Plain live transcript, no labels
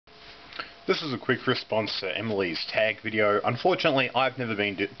This is a quick response to Emily's tag video. Unfortunately, I've never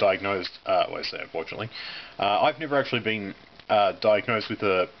been diagnosed, well, I say unfortunately, I've never actually been diagnosed with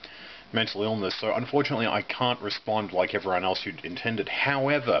a mental illness, so unfortunately I can't respond like everyone else who intended.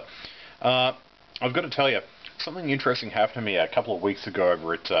 However, I've got to tell you, something interesting happened to me a couple of weeks ago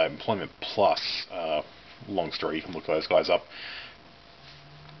over at Employment Plus. Long story, you can look those guys up.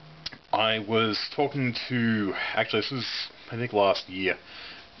 I was talking to, actually this was, I think, last year.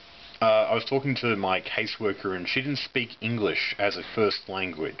 I was talking to my caseworker, and she didn't speak English as a first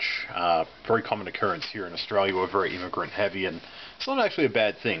language. Very common occurrence here in Australia. We're very immigrant heavy, and it's not actually a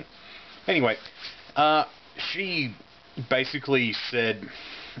bad thing. Anyway, she basically said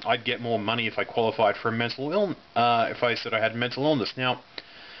I'd get more money if I qualified for a mental illness, if I said I had mental illness. Now,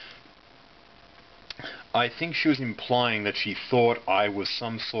 I think she was implying that she thought I was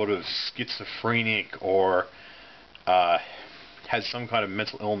some sort of schizophrenic or has some kind of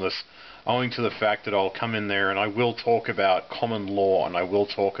mental illness, owing to the fact that I'll come in there and I will talk about common law, and I will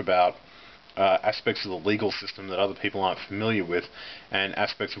talk about aspects of the legal system that other people aren't familiar with, and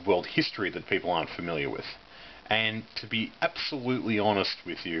aspects of world history that people aren't familiar with. And to be absolutely honest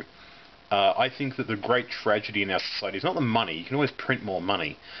with you, I think that the great tragedy in our society is not the money. You can always print more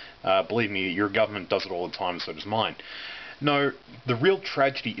money. Believe me, your government does it all the time, so does mine. No, the real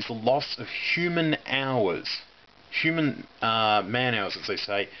tragedy is the loss of human hours, human man-hours, as they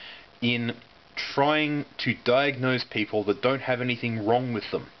say, in trying to diagnose people that don't have anything wrong with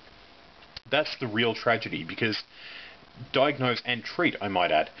them. That's the real tragedy, because diagnose and treat, I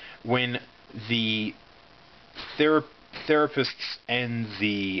might add, when the therapists and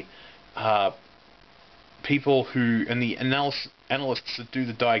the people who, and the analysts that do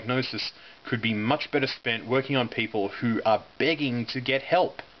the diagnosis could be much better spent working on people who are begging to get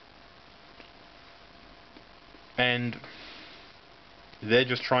help. And they're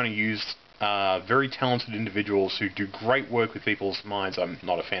just trying to use very talented individuals who do great work with people's minds. I'm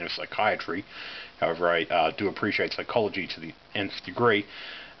not a fan of psychiatry, however I do appreciate psychology to the nth degree,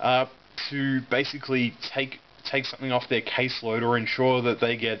 to basically take something off their caseload or ensure that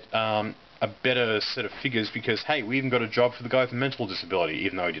they get a better set of figures, because, hey, we even got a job for the guy with a mental disability,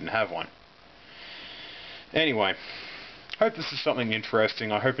 even though he didn't have one. Anyway, hope this is something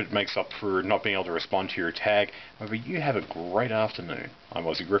interesting. I hope it makes up for not being able to respond to your tag. However, you have a great afternoon. I'm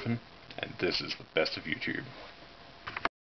Ozzy Griffin, and this is the best of YouTube.